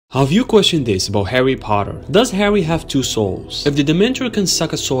Have you questioned this about Harry Potter? Does Harry have two souls? If the Dementor can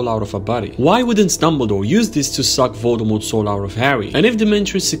suck a soul out of a body, why wouldn't Dumbledore use this to suck Voldemort's soul out of Harry? And if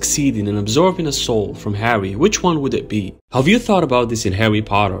Dementors succeeded in absorbing a soul from Harry, which one would it be? Have you thought about this in Harry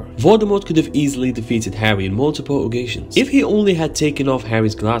Potter? Voldemort could have easily defeated Harry in multiple occasions if he only had taken off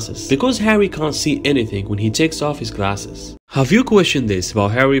Harry's glasses, because Harry can't see anything when he takes off his glasses. Have you questioned this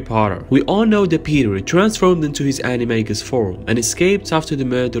about Harry Potter? We all know that Peter transformed into his animagus form and escaped after the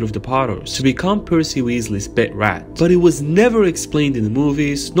murder of the Potters to become Percy Weasley's pet rat. But it was never explained in the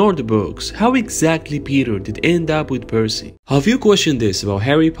movies nor the books how exactly Peter did end up with Percy. Have you questioned this about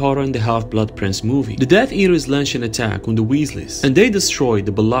Harry Potter and the Half-Blood Prince movie? The Death Eaters launched an attack on the Weasleys and they destroyed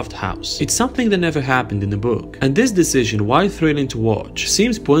the beloved house. It's something that never happened in the book, and this decision, while thrilling to watch,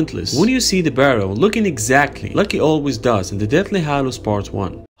 seems pointless when you see the Barrow looking exactly like he always does in the Deathly Hallows Part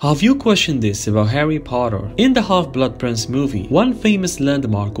 1. Have you questioned this about Harry Potter? In the Half-Blood Prince movie, one famous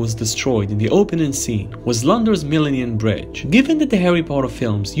landmark was destroyed in the opening scene, was London's Millennium Bridge. Given that the Harry Potter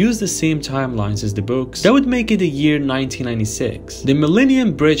films use the same timelines as the books, that would make it the year 1996. The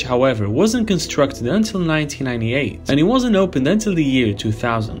Millennium Bridge, however, wasn't constructed until 1998, and it wasn't opened until the year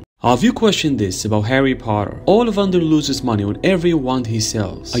 2000. Have you questioned this about Harry Potter? Ollivander loses money on every wand he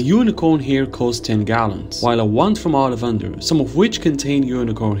sells. A unicorn hair costs 10 gallons, while a wand from Ollivander, some of which contain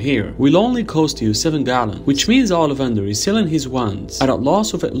unicorn hair, will only cost you 7 gallons, which means Ollivander is selling his wands at a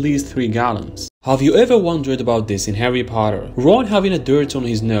loss of at least 3 gallons. Have you ever wondered about this in Harry Potter? Ron having a dirt on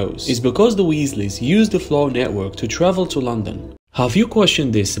his nose is because the Weasleys used the Flow network to travel to London. Have you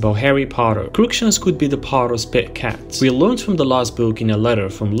questioned this about Harry Potter? 𝐒𝐔𝐁𝐄 could be the Potters' pet cat. We learned from the last book in a letter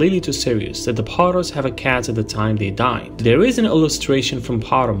from Lily to Sirius that the Potters have a cat at the time they died. There is an illustration from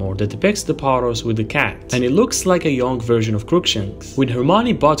Pottermore that depicts the Potters with the cat, and it looks like a young version of 𝐒𝐒𝐁𝐄. When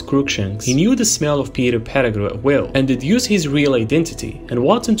Hermione bought 𝐒𝐒𝐿, he knew the smell of Peter Pettigrew at will, and deduced his real identity, and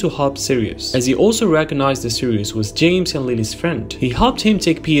wanted to help Sirius, as he also recognized that Sirius was James and Lily's friend. He helped him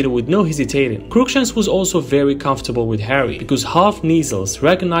take Peter with no hesitating. 𝐒𝐒𝐿 was also very comfortable with Harry, because half-Neasels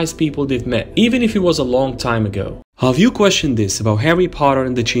recognize people they've met, even if it was a long time ago. Have you questioned this about Harry Potter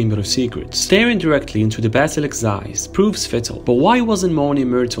and the Chamber of Secrets? Staring directly into the basilic's eyes proves fatal, but why wasn't Moaning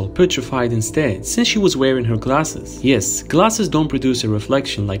Myrtle petrified instead, since she was wearing her glasses? Yes, glasses don't produce a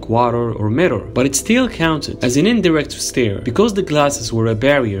reflection like water or mirror, but it still counted as an indirect stare because the glasses were a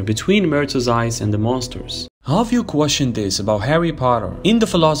barrier between Myrtle's eyes and the monsters. Have you questioned this about Harry Potter? In the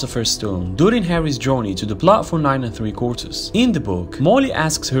Philosopher's Stone, during Harry's journey to the platform 9 3/4, in the book, Molly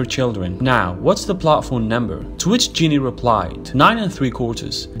asks her children, "Now, what's the platform number?" To which Ginny replied, 9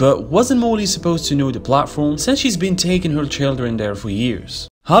 3/4. But wasn't Molly supposed to know the platform, since she's been taking her children there for years?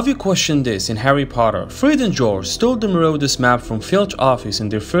 Have you questioned this in Harry Potter? Fred and George stole the Marauders map from Filch's office in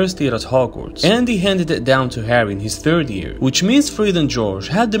their first year at Hogwarts, and he handed it down to Harry in his third year, which means Fred and George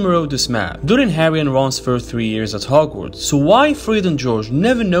had the Marauders map during Harry and Ron's first 3 years at Hogwarts. So why Fred and George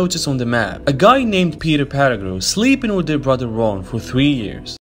never noticed on the map a guy named Peter Pettigrew sleeping with their brother Ron for 3 years?